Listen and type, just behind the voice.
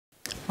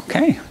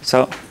Okay,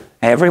 so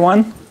hey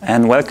everyone,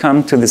 and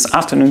welcome to this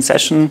afternoon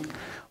session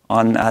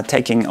on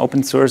taking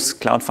open source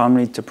Cloud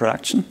Foundry to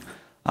production.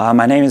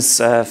 My name is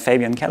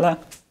Fabian Keller.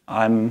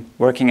 I'm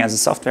working as a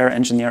software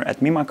engineer at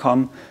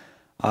mimacom.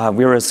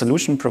 We're a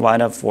solution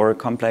provider for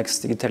complex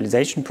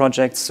digitalization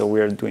projects, so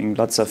we're doing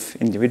lots of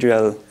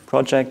individual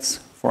projects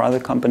for other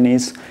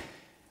companies.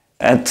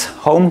 At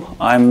home,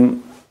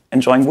 I'm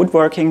enjoying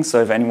woodworking,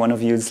 so if any one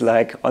of you is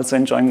also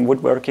enjoying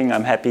woodworking,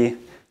 I'm happy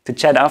to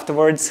chat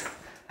afterwards.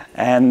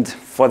 And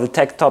for the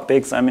tech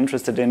topics I'm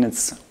interested in,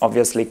 it's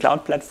obviously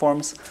cloud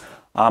platforms,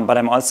 but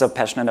I'm also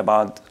passionate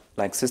about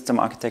system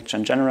architecture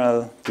in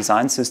general,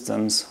 design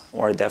systems,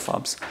 or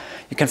DevOps.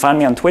 You can find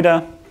me on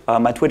Twitter.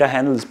 My Twitter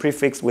handle is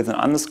prefixed with an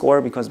underscore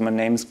because my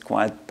name is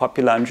quite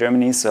popular in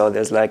Germany, so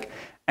there's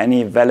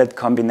any valid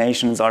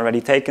combination is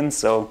already taken,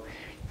 so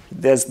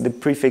there's the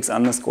prefix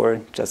underscore,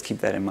 just keep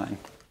that in mind.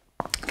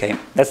 Okay,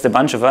 that's the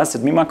bunch of us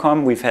at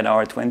mimacom. We've had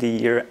our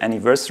 20-year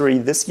anniversary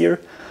this year.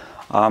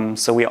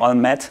 So we all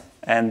met,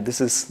 and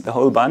this is the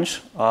whole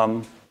bunch.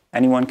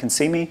 Anyone can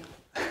see me?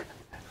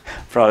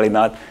 Probably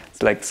not.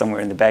 It's somewhere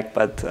in the back,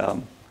 but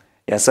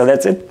yeah, so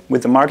that's it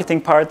with the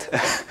marketing part,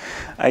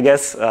 I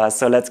guess.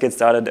 So let's get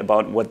started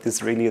about what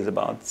this really is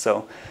about.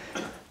 So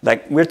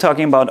we're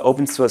talking about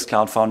open source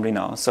Cloud Foundry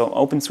now. So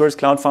open source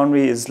Cloud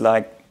Foundry is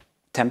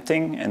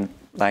tempting and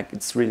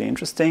it's really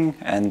interesting,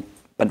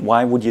 but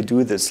why would you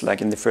do this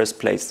in the first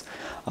place?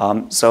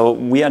 So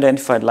we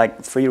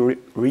identified three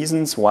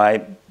reasons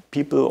why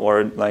people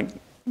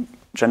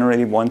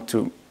generally want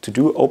to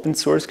do open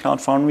source Cloud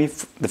Foundry.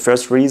 The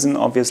first reason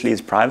obviously is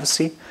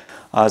privacy.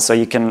 So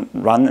you can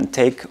run and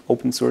take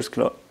open source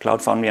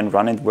Cloud Foundry and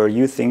run it where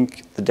you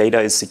think the data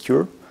is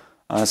secure.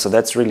 So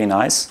that's really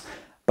nice.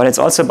 But it's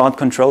also about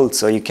control.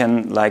 So you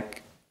can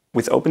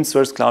with open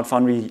source Cloud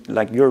Foundry,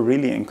 you're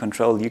really in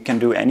control. You can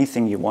do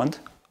anything you want.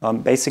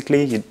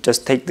 Basically, you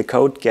just take the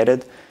code, get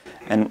it,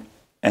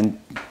 and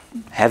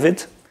have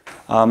it.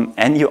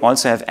 And you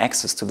also have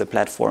access to the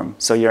platform.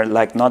 So you're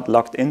not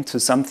locked into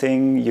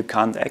something you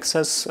can't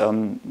access,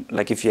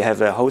 if you have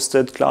a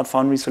hosted Cloud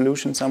Foundry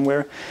solution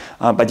somewhere,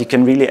 but you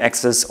can really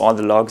access all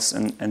the logs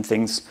and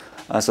things.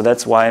 So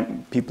that's why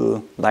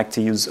people like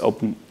to use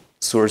open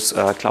source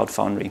Cloud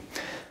Foundry.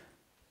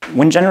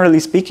 When generally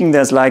speaking,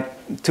 there's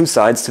two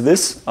sides to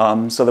this.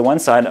 So the one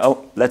side,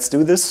 oh, let's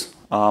do this.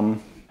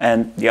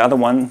 And the other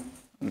one,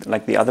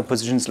 the other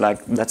positions,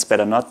 let's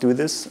better not do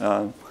this.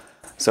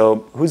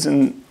 So who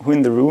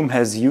in the room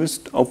has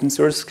used open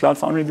source Cloud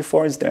Foundry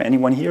before? Is there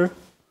anyone here?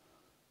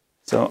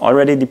 So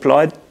already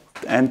deployed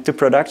and to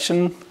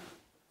production?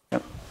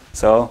 Yep.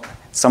 So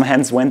some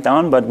hands went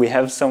down, but we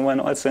have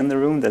someone also in the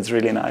room. That's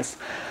really nice.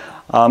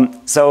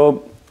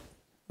 So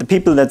the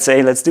people that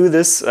say, let's do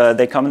this,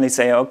 they commonly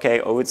say, okay,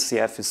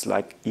 OHCF is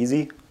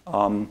easy.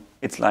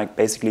 It's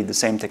basically the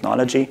same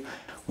technology.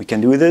 We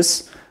can do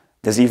this.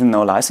 There's even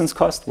no license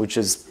cost, which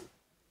is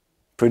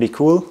pretty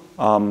cool.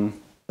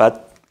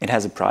 But it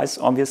has a price,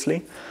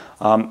 obviously.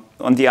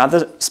 On the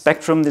other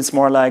spectrum, it's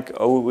more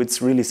oh,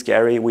 it's really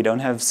scary. We don't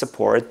have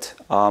support.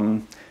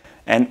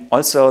 And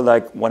also,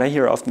 what I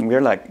hear often, we're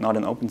not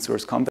an open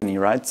source company,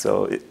 right?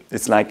 So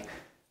it's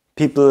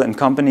people and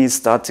companies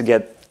start to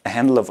get a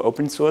handle of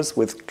open source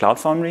with Cloud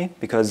Foundry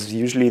because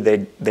usually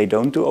they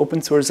don't do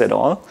open source at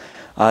all.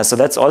 So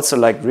that's also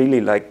really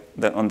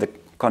on the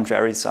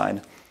contrary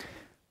side.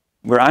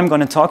 Where I'm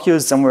going to talk you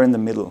is somewhere in the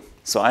middle.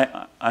 So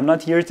I'm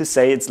not here to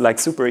say it's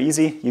super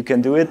easy, you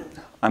can do it.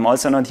 I'm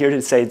also not here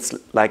to say it's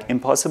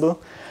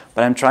impossible,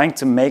 but I'm trying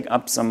to make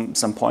up some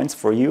points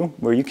for you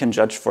where you can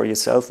judge for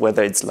yourself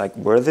whether it's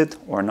worth it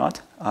or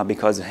not,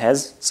 because it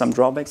has some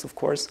drawbacks, of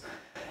course.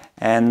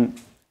 And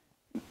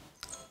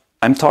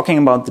I'm talking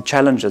about the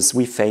challenges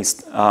we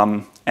faced.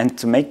 And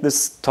to make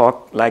this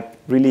talk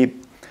really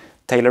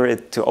tailor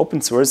it to open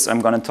source,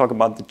 I'm going to talk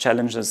about the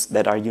challenges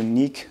that are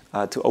unique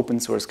to open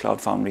source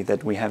Cloud Foundry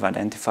that we have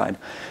identified.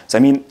 So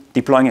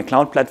deploying a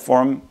cloud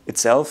platform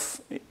itself,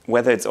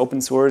 whether it's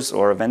open source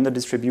or a vendor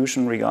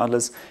distribution,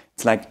 regardless,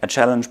 it's a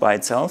challenge by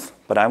itself.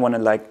 But I want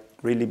to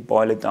really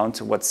boil it down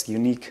to what's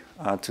unique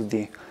to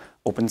the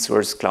open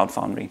source Cloud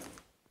Foundry.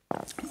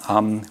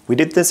 We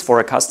did this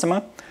for a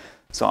customer.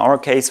 So our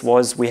case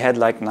was we had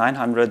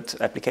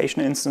 900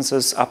 application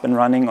instances up and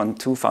running on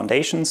 2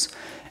 foundations,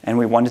 and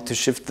we wanted to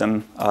shift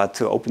them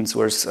to open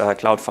source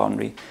Cloud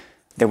Foundry.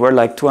 There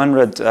were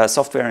 200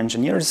 software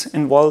engineers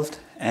involved,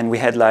 and we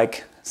had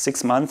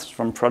 6 months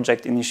from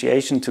project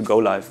initiation to go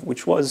live,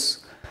 which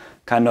was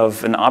kind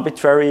of an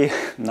arbitrary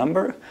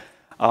number.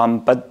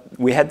 But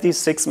we had these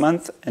 6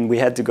 months, and we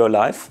had to go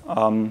live.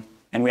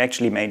 And we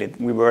actually made it.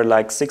 We were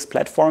 6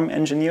 platform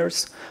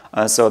engineers,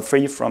 so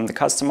 3 from the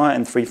customer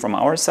and 3 from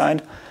our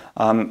side,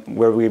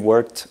 where we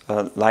worked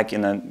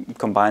in a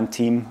combined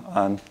team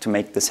to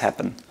make this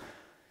happen.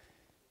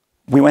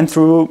 We went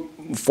through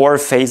 4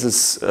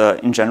 phases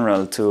in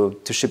general to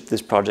ship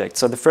this project.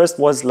 So the first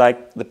was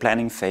the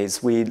planning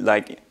phase. We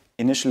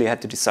initially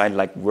had to decide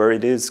where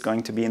it is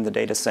going to be in the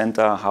data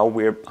center,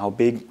 how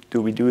big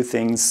do we do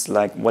things,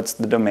 what's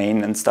the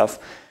domain and stuff.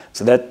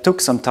 So that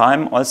took some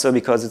time also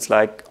because it's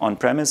like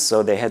on-premise,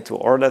 so they had to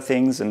order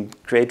things and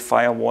create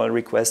firewall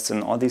requests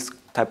and all these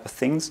type of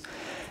things.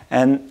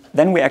 And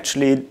then we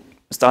actually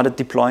started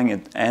deploying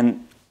it,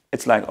 and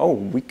it's like, oh,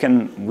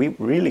 we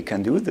really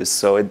can do this.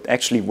 So it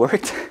actually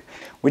worked,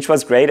 which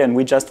was great, and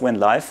we just went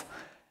live.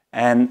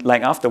 And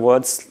like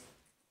afterwards,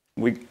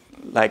 we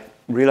like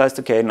realized,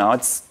 okay, now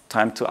it's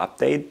time to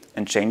update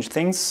and change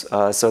things.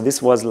 So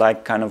this was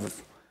like kind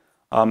of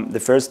the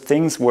first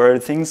things where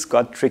things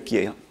got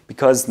tricky,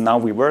 because now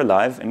we were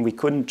live and we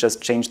couldn't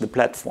just change the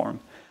platform.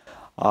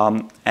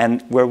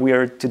 And where we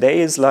are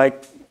today is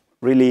like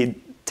really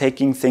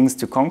taking things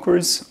to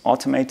concourse,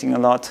 automating a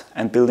lot,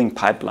 and building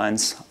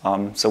pipelines.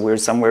 So we're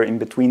somewhere in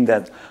between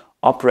that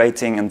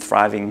operating and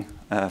thriving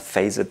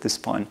phase at this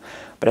point.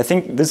 But I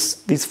think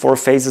these 4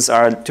 phases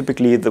are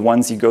typically the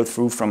ones you go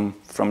through from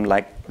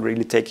like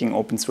really taking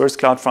open source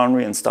Cloud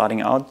Foundry and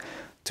starting out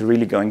to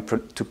really going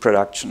to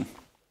production.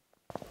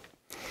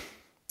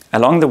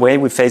 Along the way,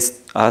 we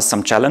faced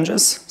some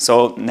challenges.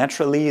 So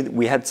naturally,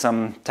 we had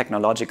some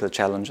technological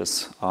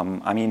challenges.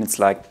 I mean, it's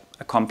like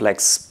a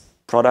complex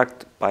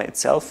product by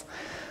itself,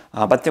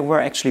 but there were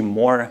actually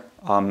more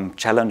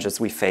challenges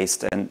we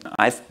faced. And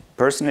I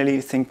personally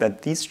think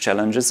that these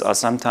challenges are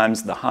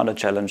sometimes the harder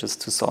challenges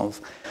to solve.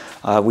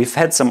 We've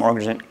had some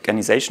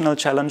organizational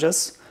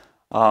challenges.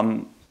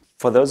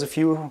 For those of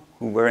you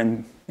who were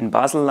in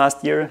Basel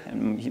last year,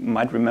 you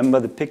might remember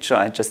the picture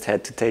I just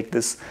had to take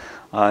this.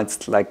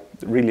 It's like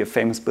really a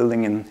famous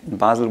building in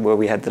Basel where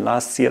we had the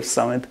last CF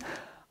summit.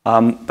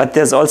 But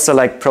there's also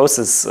like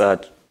process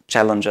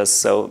challenges.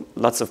 So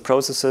lots of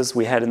processes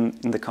we had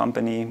in the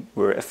company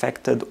were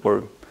affected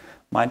or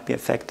might be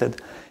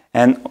affected.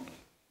 And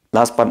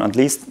last but not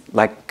least,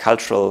 like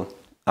cultural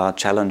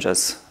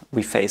challenges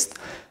we faced.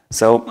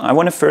 So I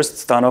want to first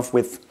start off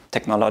with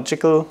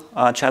technological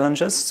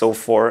challenges. So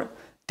for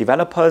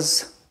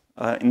developers,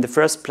 in the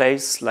first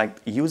place, like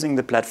using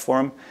the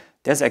platform,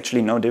 there's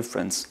actually no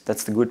difference.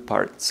 That's the good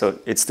part. So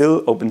it's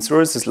still open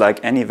source. It's like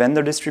any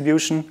vendor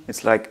distribution.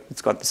 It's like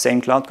it's got the same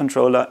cloud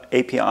controller,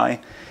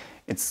 API.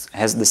 It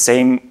has the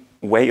same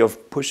way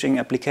of pushing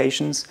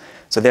applications.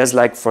 So there's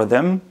like, for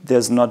them,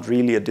 there's not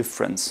really a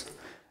difference.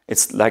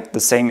 It's like the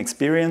same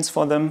experience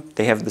for them.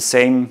 They have the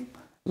same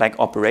like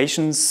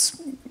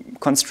operations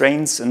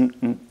constraints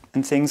and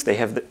things. They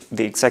have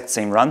the exact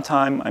same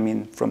runtime. I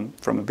mean, from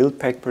a build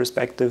pack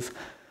perspective,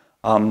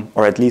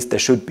 or at least there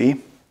should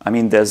be. I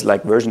mean, there's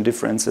like version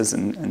differences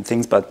and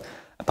things, but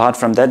apart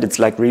from that, it's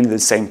like really the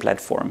same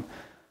platform.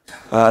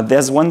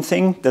 There's one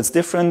thing that's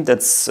different,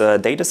 that's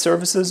data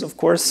services, of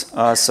course.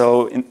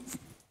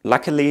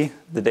 Luckily,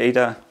 the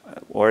data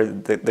or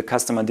the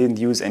customer didn't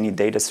use any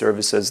data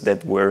services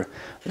that were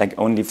like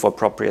only for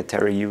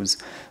proprietary use.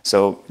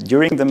 So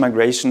during the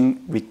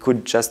migration, we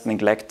could just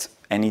neglect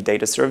any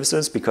data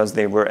services because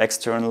they were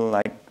external,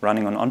 like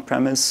running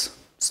on-premise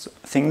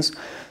things.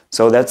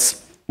 So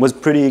was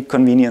pretty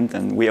convenient,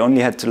 and we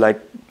only had to like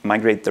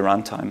migrate the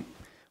runtime,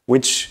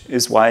 which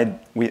is why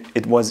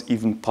it was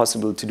even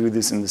possible to do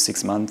this in the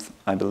 6 months,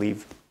 I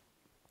believe.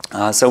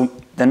 So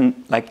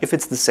then, like, if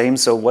it's the same,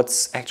 so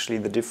what's actually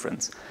the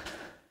difference?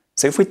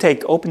 So if we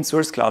take open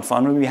source Cloud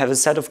Foundry, we have a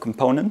set of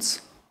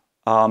components.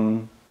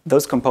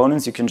 Those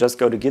components, you can just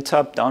go to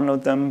GitHub,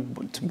 download them,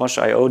 to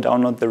Bosch.io,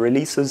 download the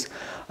releases.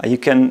 You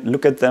can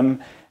look at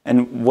them,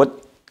 and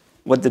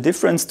what the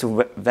difference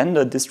to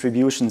vendor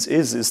distributions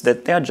is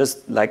that they're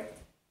just like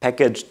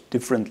packaged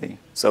differently.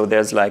 So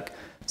there's like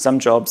some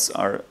jobs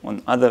are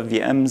on other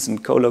VMs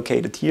and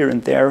co-located here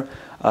and there.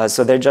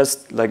 So they're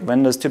just like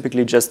vendors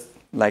typically just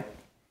like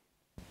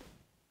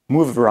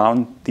move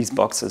around these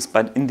boxes.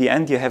 But in the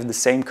end, you have the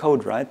same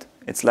code, right?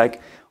 It's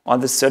like all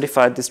the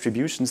certified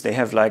distributions, they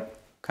have like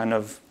kind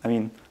of, I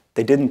mean,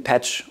 they didn't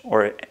patch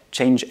or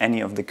change any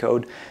of the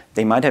code.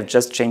 They might have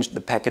just changed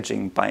the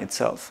packaging by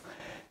itself.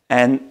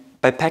 And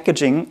by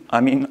packaging, I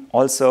mean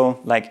also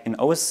like in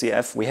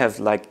OSCF, we have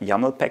like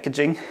YAML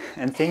packaging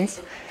and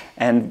things.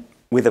 And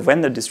with a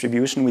vendor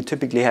distribution, we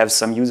typically have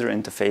some user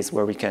interface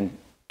where we can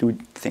do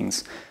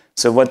things.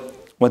 So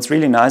what's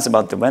really nice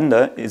about the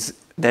vendor is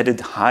that it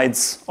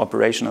hides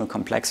operational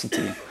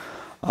complexity.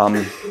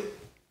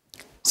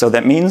 So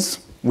that means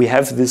we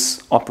have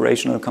this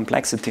operational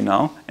complexity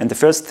now. And the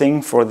first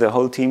thing for the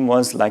whole team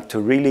was like to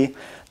really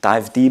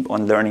dive deep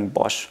on learning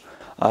Bosch.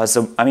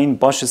 So, I mean,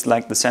 Bosch is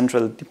like the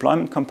central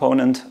deployment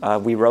component.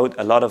 We wrote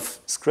a lot of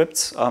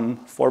scripts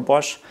for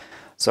Bosch.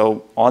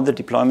 So all the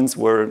deployments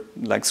were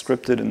like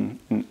scripted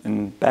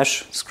in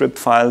Bash script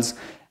files.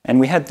 And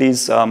we had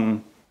these,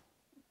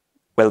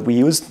 we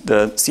used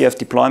the CF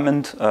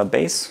deployment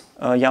base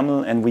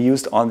YAML, and we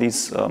used all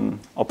these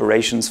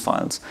operations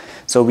files.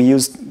 So we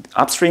used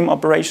upstream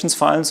operations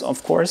files,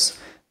 of course.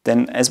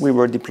 Then as we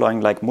were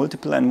deploying like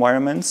multiple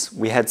environments,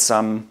 we had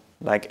some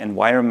like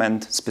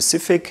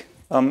environment-specific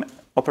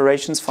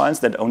operations files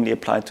that only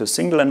apply to a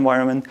single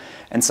environment,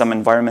 and some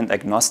environment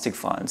agnostic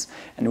files.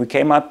 And we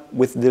came up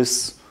with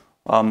this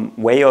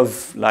way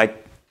of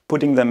like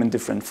putting them in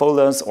different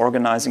folders,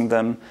 organizing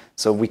them,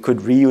 so we could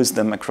reuse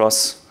them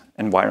across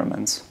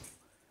environments.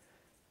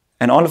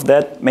 And all of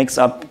that makes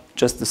up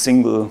just a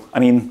single, I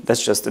mean,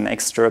 that's just an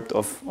excerpt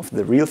of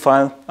the real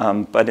file,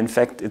 but in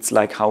fact, it's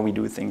like how we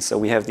do things. So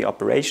we have the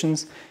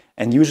operations,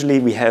 and usually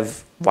we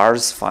have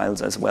vars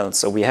files as well.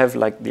 So we have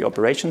like the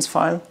operations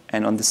file,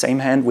 and on the same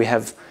hand, we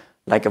have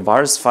like a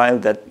vars file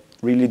that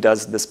really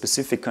does the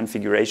specific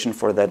configuration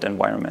for that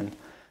environment.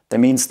 That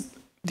means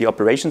the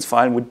operations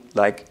file would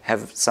like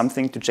have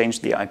something to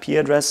change the IP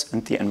address,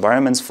 and the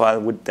environments file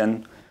would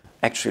then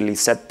actually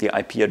set the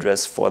IP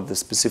address for the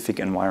specific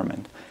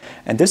environment.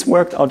 And this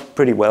worked out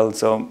pretty well.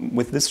 So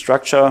with this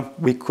structure,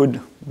 we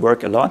could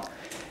work a lot.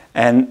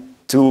 And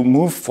to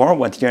move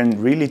forward here and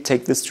really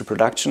take this to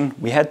production,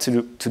 we had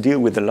to deal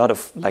with a lot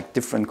of like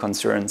different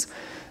concerns.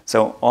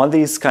 So all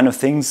these kind of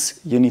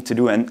things you need to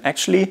do. And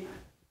actually,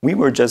 we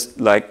were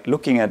just like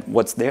looking at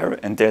what's there,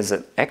 and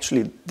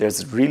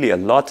there's really a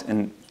lot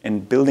in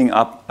building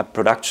up a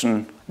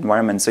production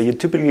environment. So you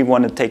typically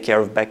want to take care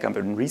of backup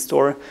and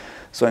restore.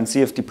 So in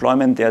CF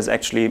deployment, there's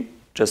actually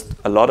just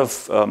a lot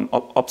of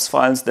ops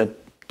files that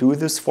do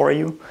this for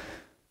you.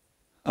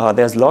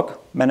 There's log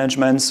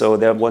management, so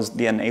there was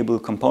the enable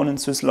component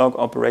syslog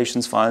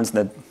operations files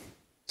that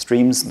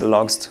streams the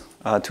logs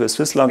to a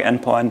syslog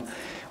endpoint.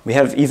 We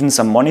have even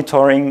some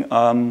monitoring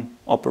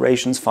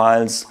operations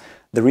files.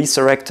 The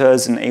resurrector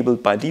is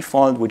enabled by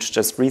default, which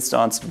just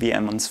restarts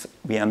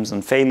VMs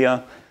on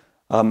failure.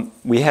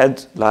 We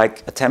had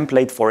like a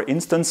template for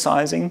instance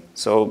sizing.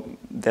 So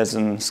there's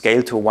a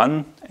scale to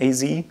 1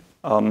 AZ.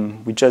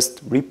 We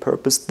just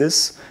repurposed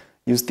this,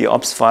 used the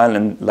ops file,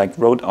 and like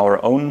wrote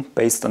our own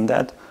based on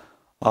that.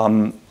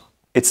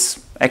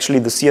 It's actually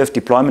the CF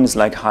deployment is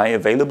like high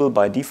available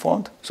by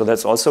default. So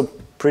that's also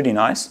pretty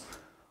nice.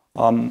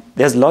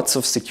 There's lots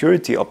of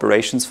security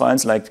operations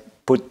files, like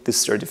put this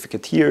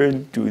certificate here,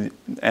 do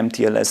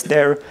MTLS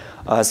there.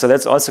 So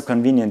that's also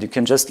convenient. You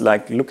can just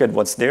like look at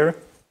what's there,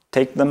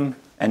 take them,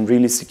 and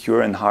really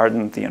secure and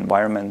harden the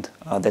environment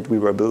that we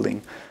were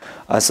building.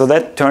 So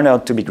that turned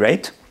out to be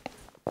great,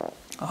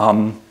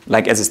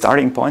 like as a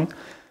starting point.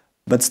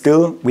 But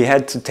still, we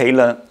had to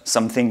tailor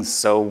some things.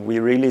 So we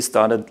really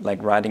started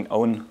like writing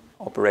own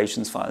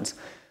operations files.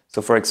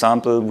 So for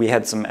example, we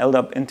had some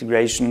LDAP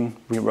integration.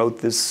 We wrote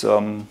this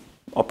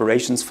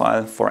operations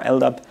file for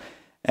LDAP.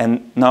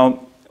 And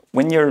now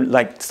when you're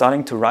like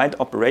starting to write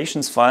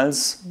operations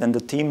files, then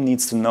the team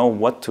needs to know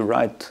what to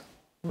write,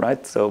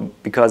 right? So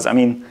because I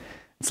mean,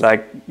 it's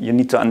like you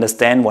need to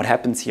understand what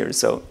happens here.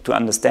 So to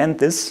understand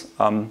this,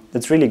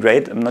 that's really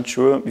great. I'm not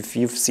sure if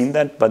you've seen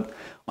that, but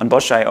on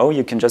Bosch.io,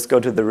 you can just go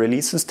to the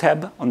releases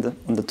tab on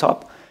the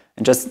top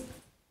and just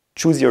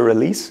choose your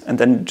release, and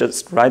then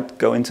just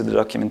go into the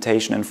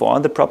documentation. And for all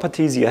the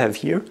properties you have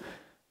here,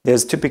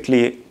 there's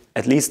typically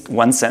at least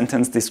one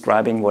sentence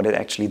describing what it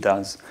actually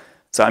does.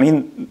 So I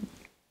mean,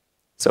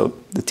 so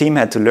the team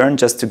had to learn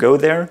just to go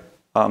there,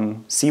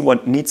 see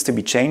what needs to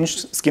be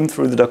changed, skim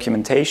through the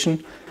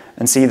documentation,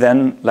 and see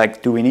then,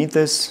 like, do we need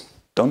this?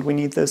 Don't we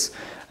need this?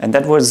 And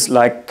that was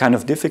like kind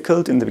of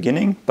difficult in the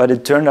beginning, but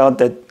it turned out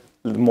that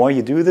the more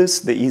you do this,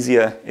 the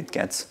easier it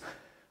gets.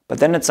 But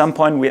then at some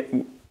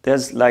point,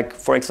 there's like,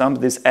 for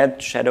example, this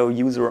add shadow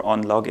user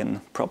on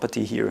login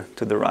property here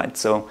to the right.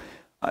 So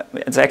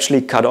it's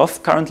actually cut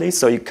off currently,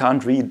 so you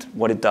can't read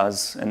what it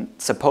does. And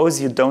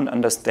suppose you don't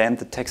understand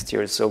the text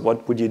here, so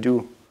what would you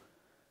do?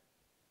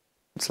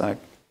 It's like,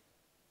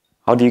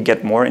 how do you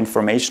get more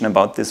information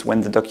about this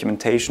when the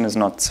documentation is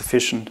not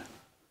sufficient?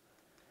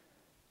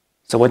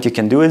 So what you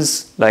can do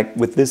is, like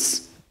with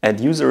this add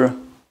user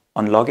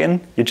on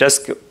login,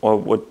 or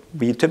what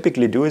we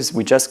typically do is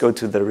we just go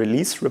to the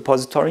release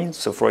repository.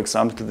 So for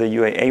example, to the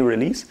UAA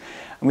release,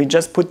 and we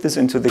just put this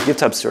into the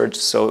GitHub search.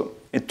 So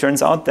it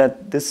turns out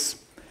that this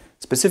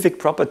specific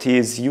property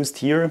is used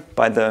here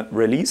by the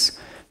release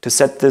to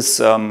set this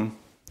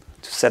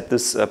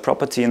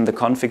property in the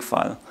config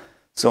file.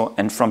 So,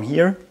 and from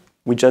here,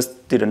 we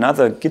just did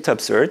another GitHub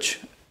search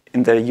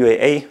in the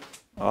UAA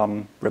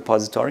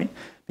repository,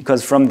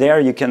 because from there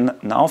you can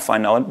now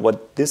find out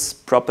what this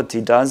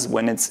property does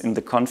when it's in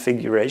the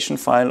configuration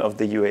file of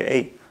the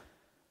UAA.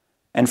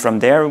 And from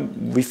there,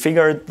 we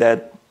figured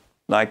that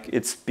like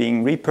it's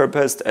being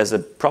repurposed as a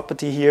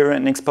property here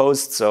and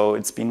exposed, so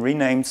it's been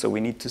renamed, so we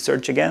need to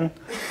search again.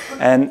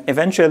 And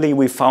eventually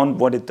we found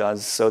what it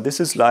does. So this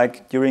is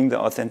like during the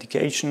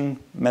authentication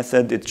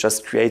method, it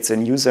just creates a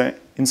user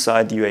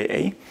inside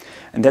UAA.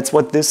 And that's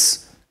what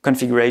this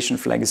configuration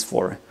flag is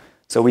for.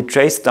 So we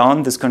traced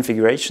down this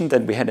configuration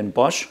that we had in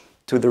Bosch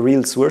to the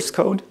real source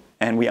code,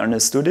 and we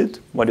understood it,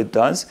 what it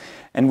does.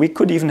 And we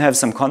could even have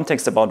some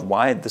context about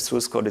why the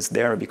source code is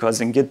there, because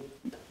in Git,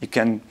 you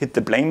can hit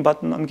the blame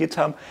button on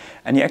GitHub,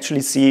 and you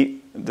actually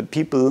see the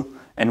people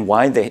and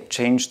why they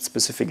changed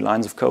specific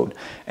lines of code.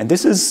 And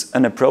this is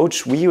an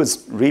approach we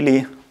use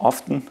really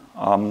often,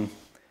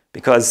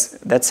 because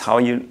that's how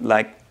you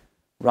like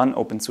run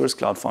open source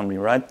Cloud Foundry,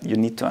 right? You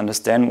need to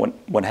understand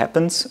what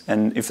happens,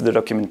 and if the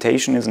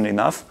documentation isn't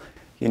enough,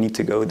 you need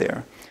to go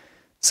there.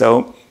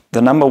 So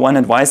the number one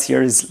advice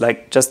here is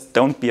like, just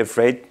don't be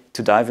afraid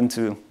to dive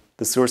into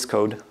the source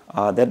code.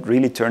 That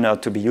really turned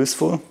out to be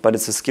useful, but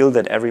it's a skill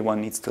that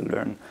everyone needs to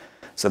learn.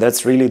 So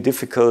that's really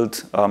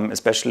difficult,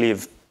 especially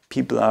if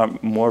people are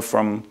more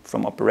from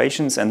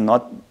operations and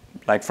not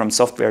like from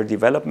software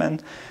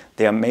development.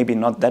 They are maybe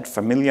not that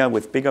familiar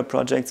with bigger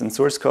projects and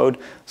source code.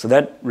 So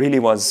that really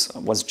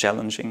was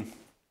challenging.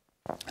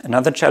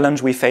 Another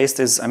challenge we faced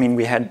is, I mean,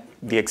 we had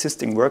the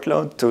existing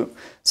workload.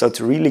 So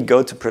to really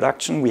go to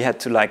production, we had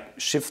to like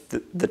shift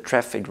the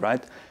traffic,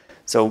 right?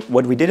 So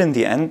what we did in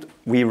the end,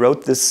 we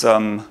wrote this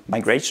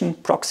migration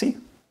proxy.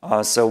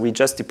 So we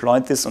just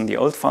deployed this on the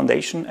old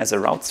foundation as a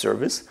route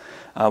service,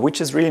 which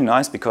is really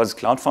nice because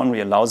Cloud Foundry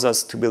allows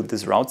us to build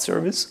this route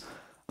service.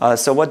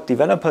 So what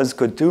developers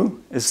could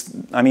do is,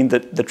 I mean,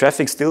 the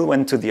traffic still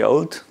went to the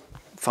old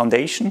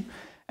foundation,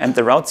 and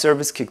the route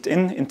service kicked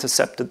in,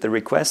 intercepted the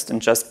request,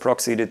 and just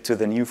proxied it to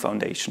the new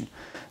foundation.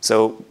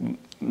 So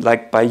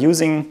like by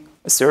using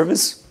a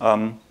service,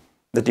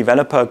 the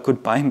developer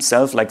could by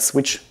himself like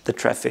switch the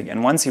traffic.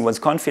 And once he was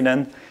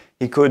confident,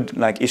 he could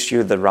like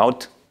issue the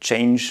route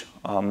change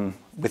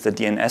with the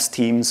DNS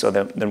team. So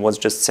that was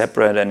just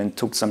separate, and it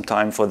took some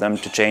time for them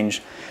to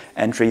change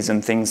entries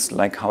and things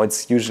like how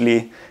it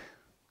usually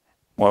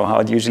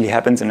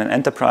happens in an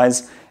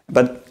enterprise.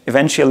 But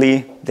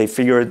eventually they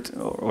figured,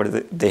 or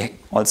they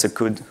also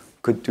could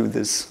do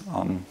this.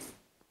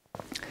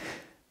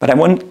 But I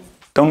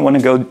don't want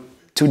to go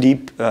too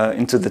deep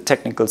into the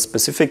technical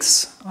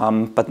specifics,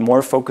 but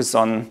more focus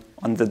on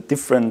the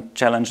different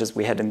challenges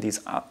we had in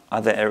these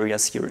other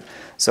areas here.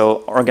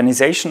 So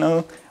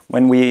organizational,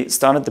 when we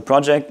started the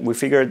project, we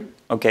figured,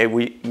 okay,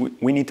 we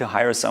need to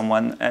hire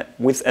someone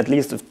with at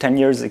least 10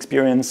 years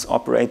experience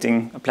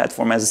operating a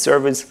platform as a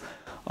service,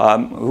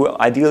 who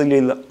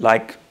ideally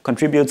like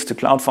contributes to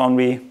Cloud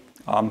Foundry,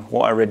 who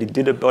already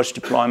did a Bosch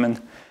deployment,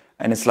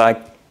 and it's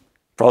like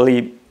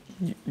probably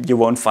you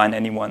won't find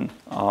anyone.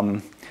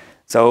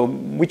 So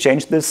we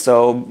changed this.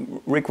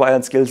 So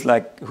required skills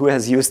like who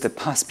has used the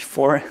PaaS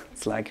before.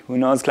 It's like who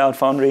knows Cloud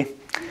Foundry.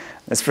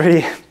 That's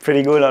pretty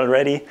good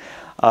already.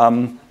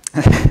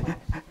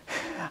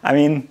 I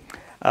mean,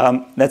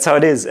 that's how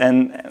it is.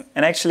 And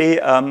actually,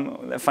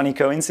 a funny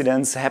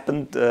coincidence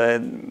happened.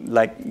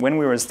 Like when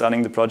we were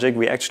starting the project,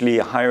 we actually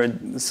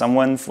hired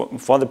someone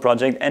for the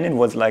project, and it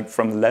was like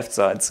from the left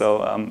side.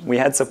 So we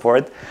had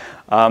support.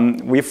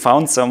 We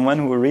found someone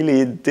who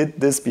really did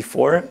this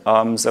before.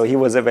 So he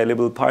was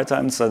available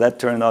part-time. So that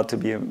turned out to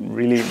be a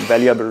really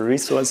valuable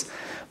resource.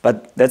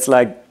 But that's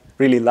like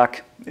really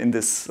luck in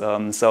this.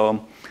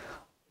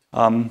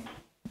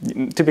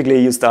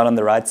 Typically, you start on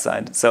the right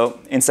side. So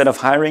instead of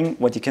hiring,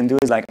 what you can do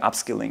is like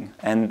upskilling.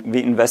 And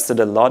we invested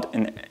a lot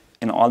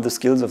in all the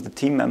skills of the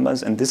team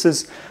members. And this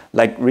is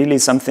like really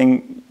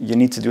something you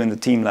need to do in the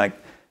team. Like,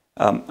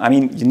 I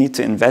mean, you need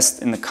to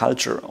invest in the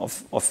culture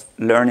of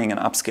learning and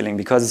upskilling,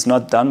 because it's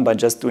not done by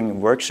just doing a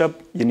workshop.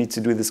 You need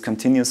to do this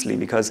continuously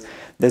because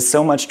there's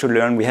so much to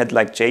learn. We had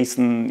like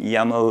JSON,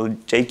 YAML,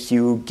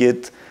 JQ,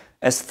 Git,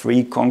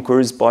 S3,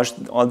 Concourse, Bosch,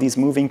 all these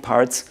moving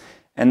parts.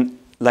 And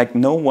like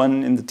no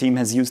one in the team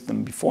has used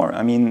them before.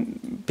 I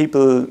mean,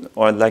 people,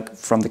 or like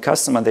from the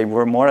customer, they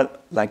were more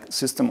like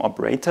system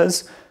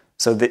operators.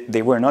 So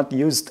they were not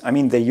used, I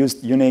mean, they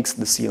used Unix,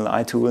 the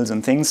CLI tools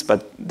and things,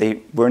 but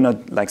they were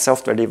not like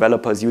software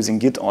developers using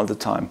Git all the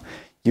time,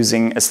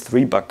 using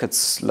S3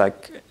 buckets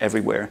like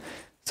everywhere.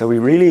 So we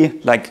really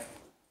like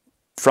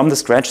from the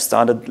scratch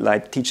started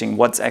like teaching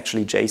what's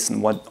actually JSON,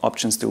 what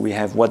options do we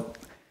have, what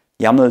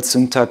YAML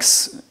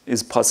syntax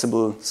is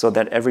possible, so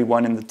that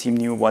everyone in the team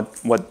knew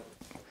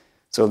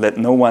so that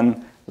no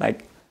one,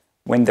 like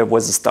when there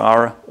was a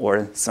star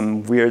or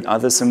some weird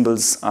other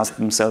symbols, asked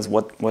themselves,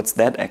 what's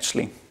that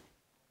actually?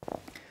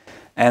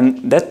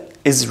 And that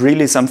is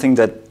really something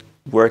that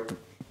worked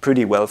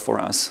pretty well for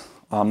us.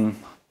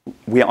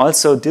 We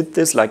also did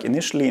this like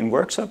initially in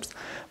workshops,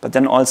 but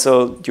then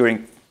also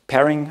during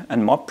pairing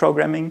and mob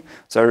programming.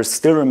 So I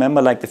still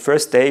remember like the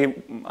first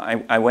day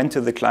I went to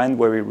the client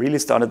where we really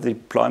started the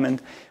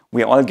deployment.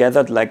 We all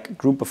gathered like a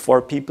group of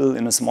 4 people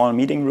in a small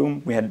meeting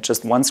room. We had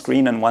just one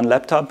screen and one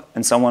laptop,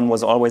 and someone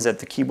was always at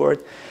the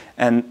keyboard.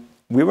 And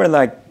we were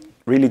like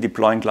really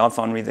deploying Cloud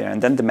Foundry there.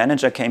 And then the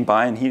manager came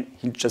by and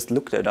he just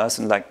looked at us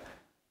and like,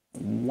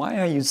 why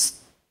are you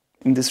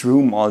in this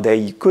room all day?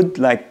 You could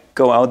like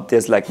go out,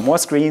 there's like more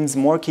screens,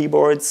 more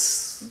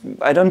keyboards.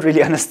 I don't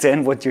really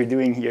understand what you're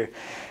doing here.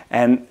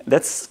 And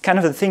that's kind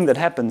of the thing that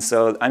happens.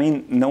 So, I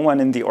mean, no one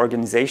in the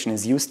organization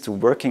is used to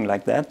working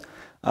like that.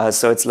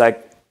 So it's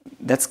like,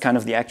 that's kind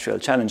of the actual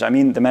challenge. I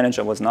mean, the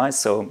manager was nice,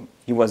 so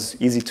he was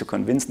easy to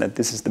convince that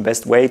this is the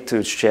best way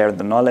to share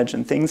the knowledge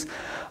and things.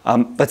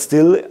 But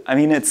still, I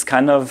mean, it's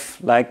kind of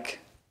like,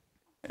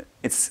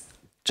 it's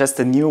just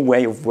a new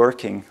way of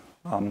working.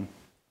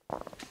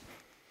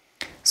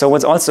 So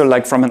what's also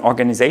like from an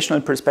organizational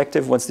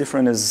perspective, what's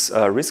different is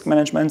risk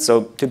management.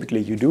 So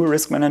typically you do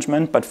risk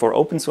management, but for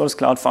open source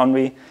Cloud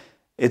Foundry,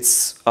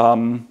 it's,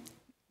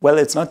 well,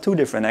 it's not too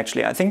different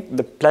actually. I think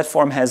the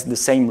platform has the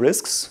same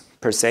risks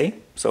per se.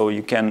 So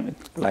you can,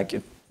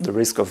 like, the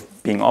risk of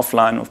being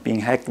offline, of being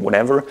hacked,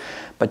 whatever,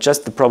 but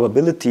just the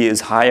probability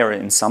is higher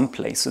in some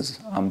places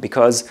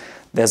because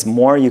there's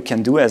more you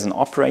can do as an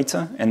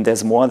operator, and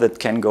there's more that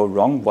can go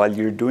wrong while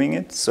you're doing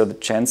it. So the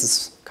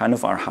chances kind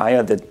of are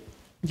higher that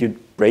you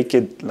break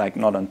it, like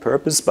not on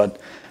purpose, but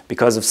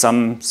because of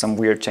some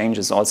weird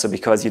changes, also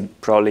because you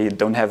probably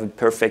don't have a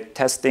perfect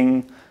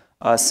testing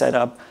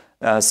setup.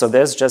 So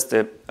there's just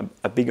a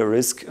bigger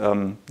risk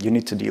you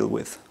need to deal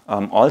with.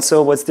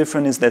 Also, what's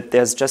different is that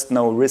there's just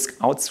no risk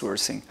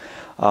outsourcing.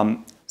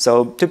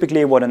 So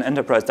typically what an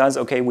enterprise does,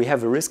 okay, we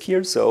have a risk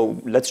here,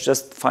 so let's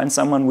just find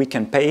someone we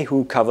can pay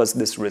who covers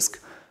this risk.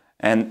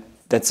 And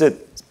that's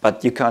it.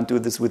 But you can't do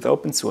this with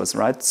open source,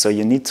 right? So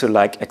you need to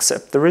like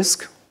accept the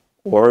risk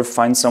or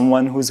find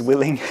someone who's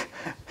willing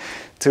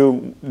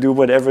to do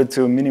whatever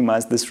to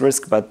minimize this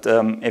risk. But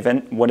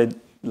what it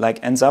like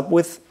ends up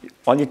with,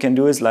 all you can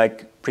do is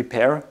like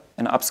prepare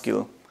and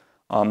upskill.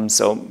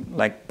 So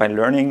like by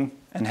learning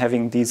and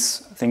having these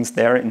things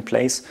there in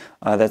place,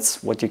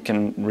 that's what you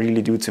can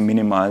really do to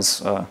minimize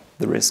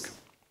the risk.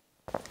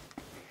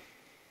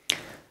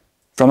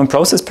 From a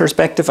process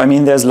perspective, I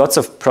mean, there's lots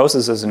of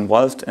processes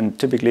involved, and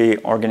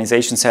typically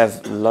organizations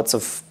have lots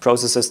of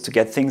processes to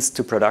get things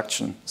to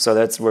production. So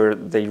that's where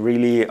they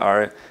really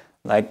are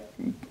like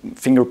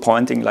finger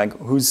pointing, like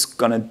who's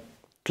gonna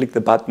click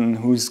the button,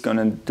 who's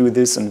gonna do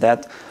this and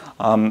that.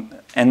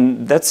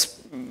 And that's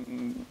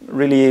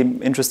really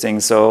interesting.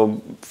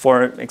 So,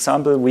 for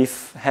example,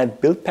 we've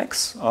had build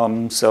packs.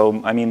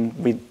 So, I mean,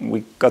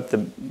 we got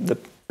the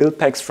build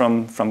packs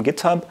from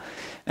GitHub,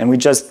 and we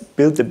just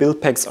build the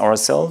build packs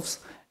ourselves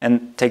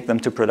and take them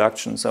to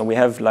production. So we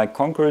have like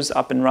Conquerors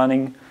up and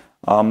running.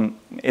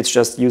 It's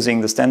just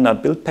using the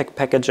standard build pack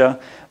packager,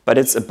 but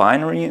it's a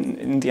binary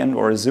in the end,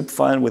 or a zip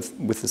file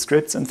with the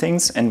scripts and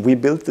things, and we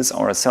build this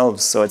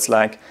ourselves. So it's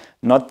like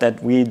not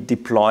that we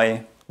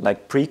deploy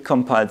like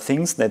pre-compiled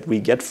things that we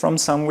get from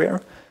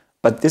somewhere,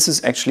 but this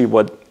is actually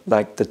what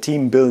like the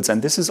team builds,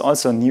 and this is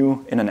also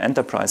new in an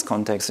enterprise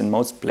context in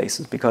most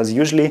places, because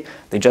usually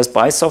they just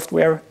buy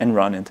software and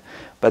run it.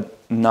 But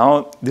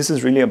now this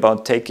is really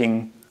about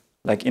taking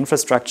like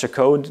infrastructure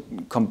code,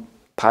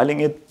 compiling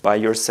it by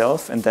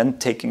yourself, and then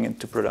taking it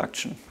to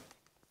production.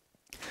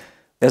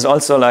 There's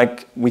also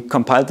like, we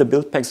compiled the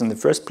build packs in the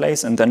first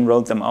place and then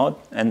rolled them out,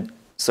 and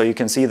so you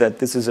can see that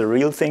this is a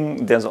real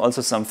thing. There's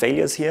also some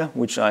failures here,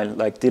 which I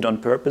like did on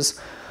purpose.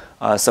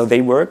 So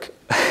they work,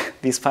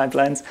 these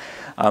pipelines,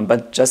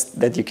 but just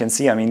that you can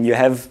see, I mean, you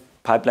have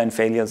pipeline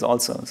failures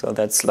also. So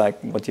that's like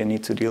what you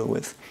need to deal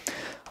with.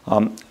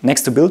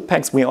 Next to build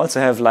packs, we also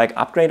have like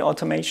upgrade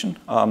automation.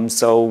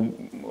 So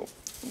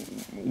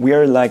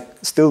we're like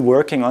still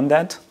working on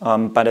that,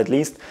 but at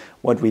least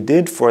what we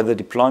did for the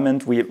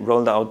deployment, we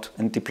rolled out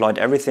and deployed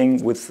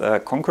everything with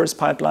Conquerors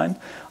pipeline.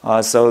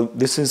 So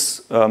this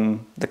is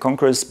the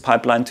Conquerors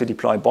pipeline to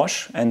deploy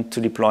Bosch and to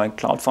deploy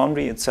Cloud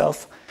Foundry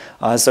itself.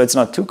 So it's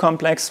not too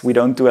complex. We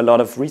don't do a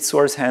lot of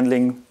resource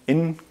handling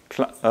in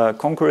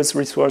Conquerors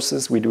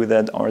resources. We do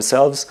that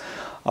ourselves.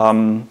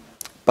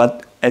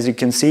 But as you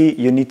can see,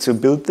 you need to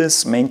build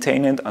this,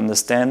 maintain it,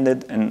 understand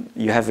it, and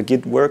you have a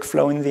Git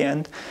workflow in the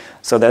end.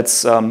 So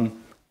that's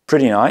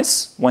pretty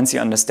nice once you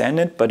understand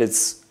it, but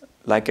it's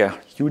like a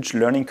huge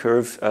learning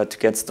curve to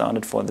get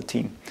started for the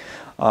team.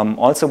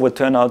 Also, what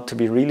turned out to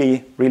be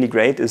really, really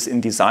great is in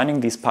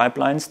designing these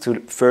pipelines to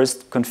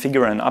first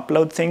configure and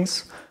upload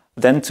things,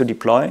 then to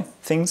deploy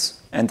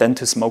things, and then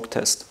to smoke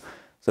test.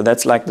 So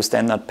that's like the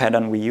standard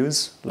pattern we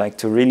use, like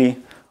to really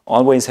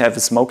always have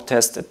a smoke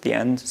test at the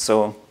end.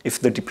 So if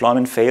the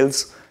deployment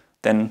fails,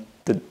 then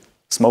the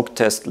smoke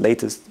test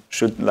latest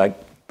should like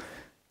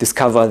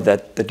discover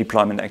that the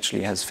deployment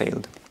actually has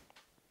failed.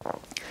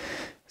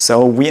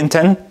 So we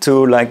intend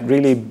to like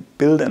really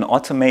build and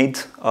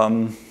automate,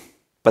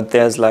 but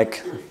there's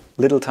like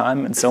little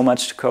time and so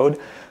much code.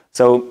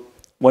 So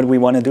what we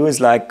want to do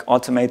is like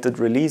automated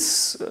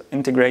release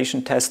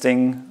integration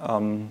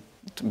testing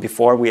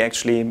before we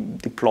actually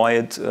deploy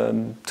it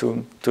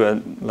to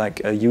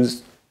a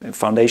use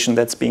foundation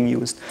that's being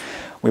used.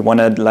 We want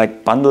to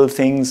like bundle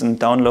things and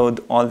download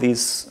all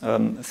these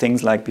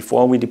things like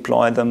before we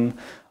deploy them.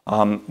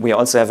 We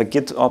also have a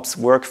GitOps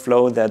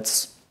workflow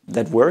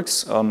that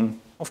works,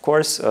 of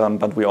course,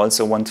 but we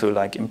also want to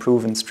like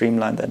improve and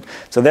streamline that.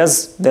 So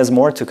there's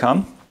more to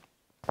come.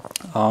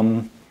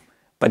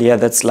 But yeah,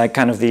 that's like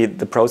kind of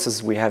the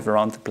process we have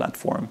around the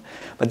platform.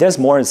 But there's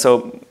more.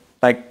 So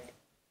like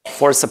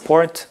for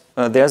support,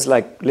 there's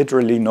like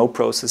literally no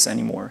process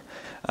anymore.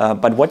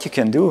 But what you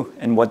can do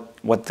and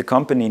what the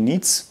company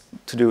needs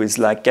to do is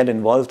like get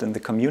involved in the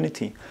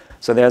community.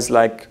 So there's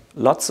like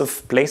lots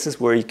of places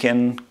where you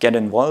can get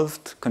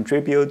involved,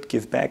 contribute,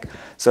 give back.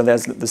 So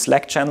there's the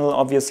Slack channel,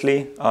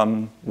 obviously,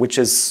 which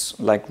is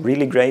like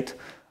really great.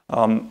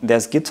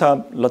 There's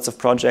GitHub, lots of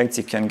projects.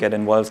 You can get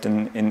involved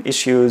in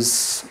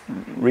issues,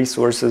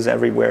 resources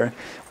everywhere.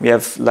 We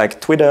have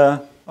like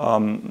Twitter,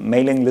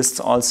 mailing lists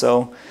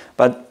also.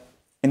 But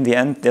in the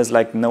end, there's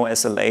like no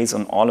SLAs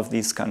on all of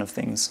these kind of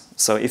things.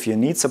 So if you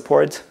need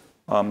support,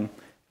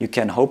 you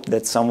can hope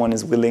that someone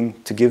is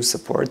willing to give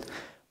support.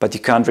 but you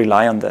can't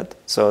rely on that.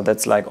 So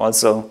that's like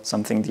also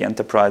something the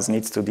enterprise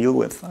needs to deal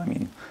with. I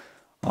mean,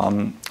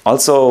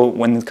 also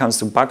when it comes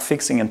to bug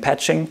fixing and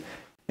patching,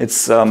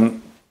 it's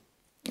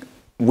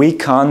we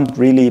can't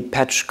really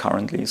patch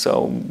currently.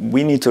 So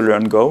we need to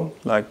learn Go.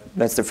 Like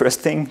that's the first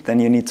thing. Then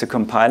you need to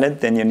compile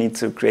it. Then you need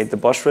to create the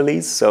Bosch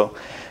release. So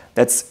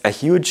that's a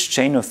huge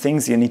chain of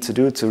things you need to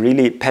do to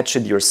really patch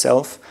it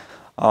yourself.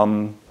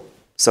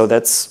 So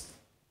that's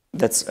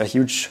a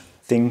huge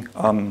thing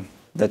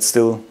that's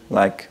still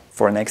like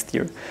for next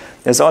year.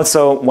 There's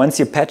also, once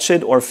you patch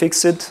it or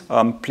fix it,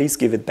 please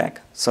give it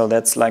back. So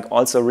that's like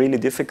also really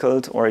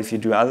difficult, or if you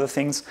do other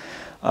things,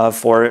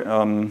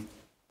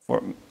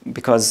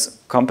 because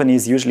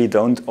companies usually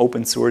don't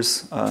open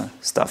source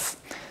stuff.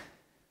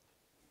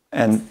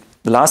 And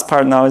the last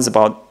part now is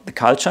about the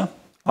culture.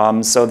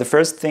 So the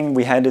first thing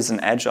we had is an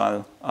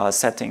agile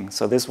setting.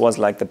 So this was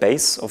like the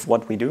base of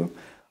what we do.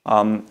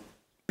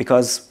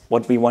 Because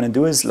what we want to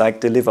do is like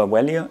deliver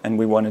value, and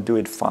we want to do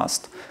it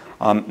fast.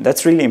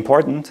 That's really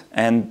important,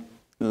 and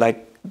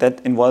like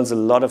that involves a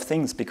lot of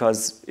things,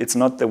 because it's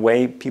not the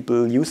way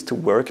people used to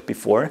work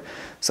before.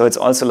 So it's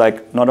also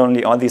like not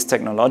only all these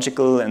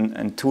technological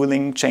and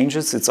tooling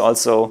changes, it's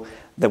also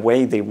the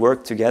way they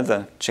work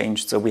together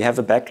changed. So we have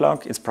a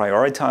backlog, it's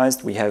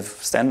prioritized, we have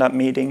stand-up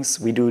meetings,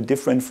 we do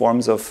different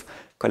forms of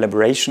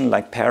collaboration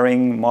like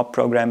pairing, mob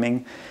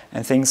programming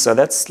and things. So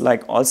that's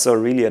like also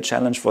really a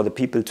challenge for the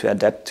people to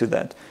adapt to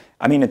that.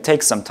 I mean, it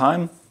takes some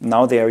time.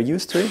 Now they are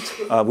used to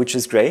it, which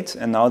is great.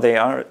 And now they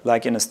are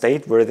like in a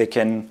state where they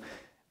can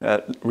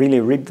really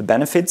reap the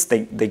benefits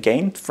they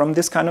gained from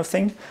this kind of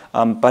thing.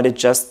 But it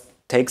just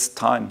takes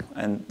time.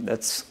 And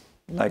that's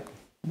like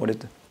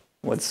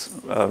what's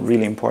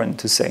really important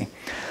to say.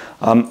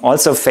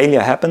 Also,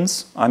 failure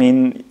happens. I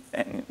mean,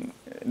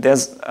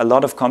 there's a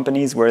lot of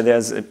companies where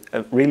there's a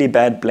really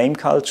bad blame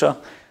culture.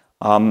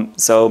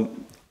 So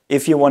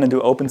if you want to do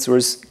open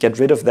source, get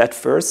rid of that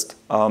first.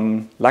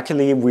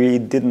 Luckily, we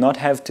did not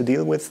have to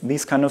deal with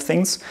these kind of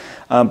things.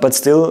 But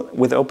still,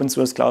 with open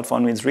source Cloud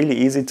Foundry, it's really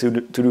easy to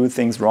do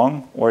things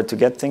wrong or to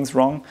get things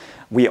wrong.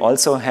 We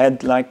also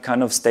had like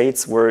kind of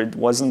states where it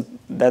wasn't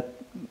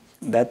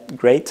that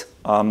great.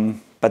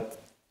 But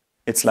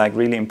it's like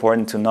really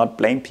important to not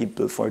blame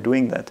people for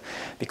doing that.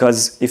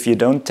 Because if you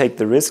don't take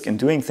the risk in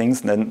doing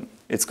things, then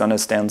it's going to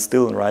stand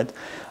still, right?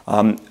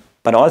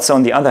 But also,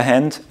 on the other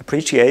hand,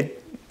 appreciate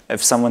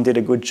if someone did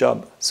a good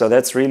job. So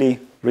that's really,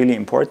 really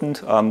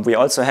important. We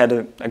also had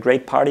a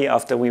great party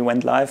after we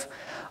went live.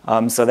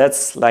 So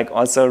that's like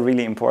also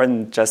really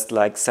important, just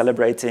like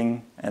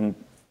celebrating and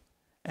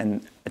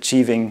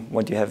achieving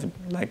what you have,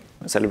 like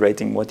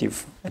celebrating what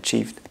you've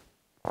achieved.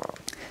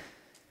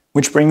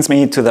 Which brings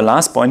me to the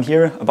last point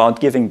here about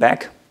giving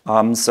back.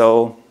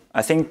 So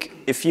I think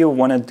if you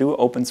want to do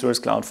open source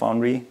Cloud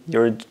Foundry,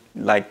 you're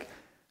like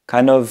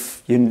kind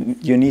of, you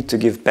need to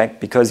give back,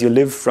 because you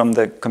live from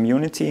the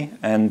community,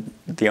 and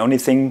the only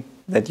thing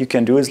that you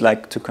can do is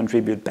like to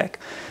contribute back.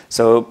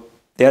 So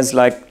there's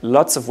like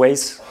lots of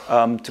ways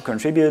to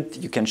contribute.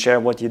 You can share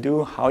what you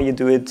do, how you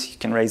do it. You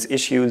can raise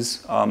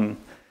issues,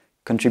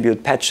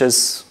 contribute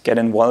patches, get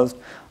involved.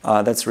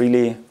 That's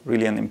really,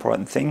 really an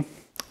important thing.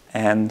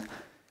 And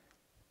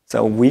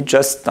so we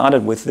just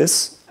started with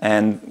this,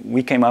 and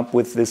we came up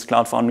with this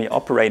Cloud Foundry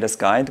Operators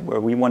Guide,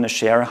 where we want to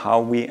share how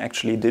we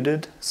actually did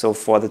it. So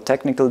for the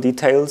technical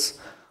details,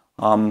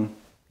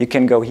 you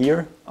can go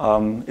here.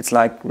 It's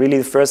like really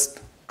the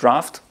first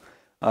draft.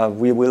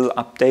 We will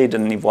update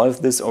and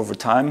evolve this over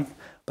time,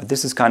 but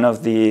this is kind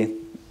of the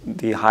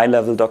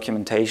high-level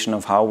documentation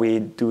of how we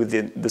do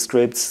the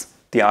scripts,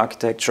 the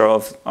architecture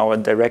of our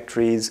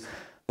directories,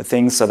 the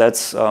things. So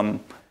that's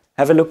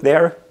have a look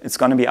there. It's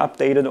going to be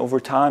updated over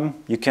time.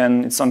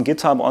 It's on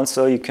GitHub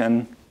also. You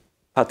can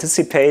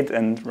participate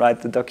and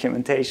write the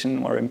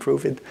documentation or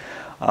improve it.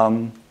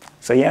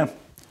 So yeah,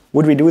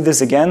 would we do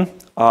this again?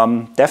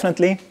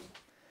 Definitely.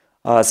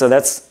 So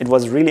it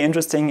was really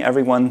interesting.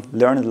 Everyone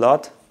learned a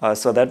lot.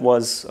 So that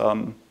was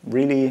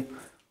really,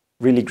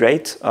 really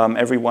great.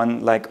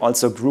 Everyone like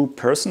also grew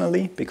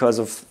personally because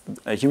of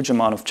a huge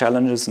amount of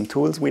challenges and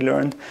tools we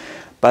learned.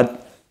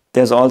 But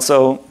there's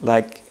also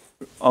like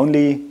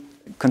only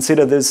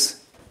consider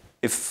this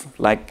if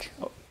like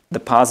the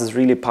PaaS is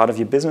really part of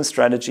your business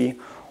strategy,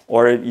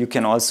 or you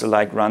can also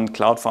like run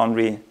Cloud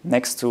Foundry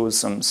next to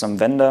some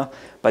vendor,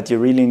 but you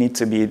really need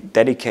to be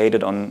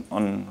dedicated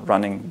on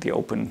running the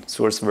open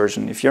source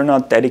version. If you're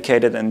not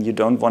dedicated and you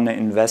don't want to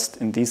invest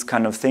in these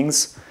kind of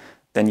things,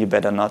 then you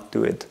better not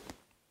do it.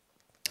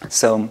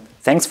 So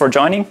thanks for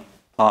joining.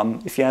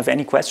 If you have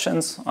any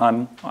questions,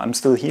 I'm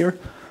still here.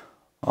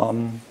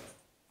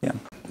 Yeah,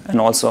 and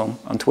also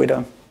on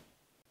Twitter.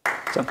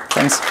 So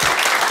thanks.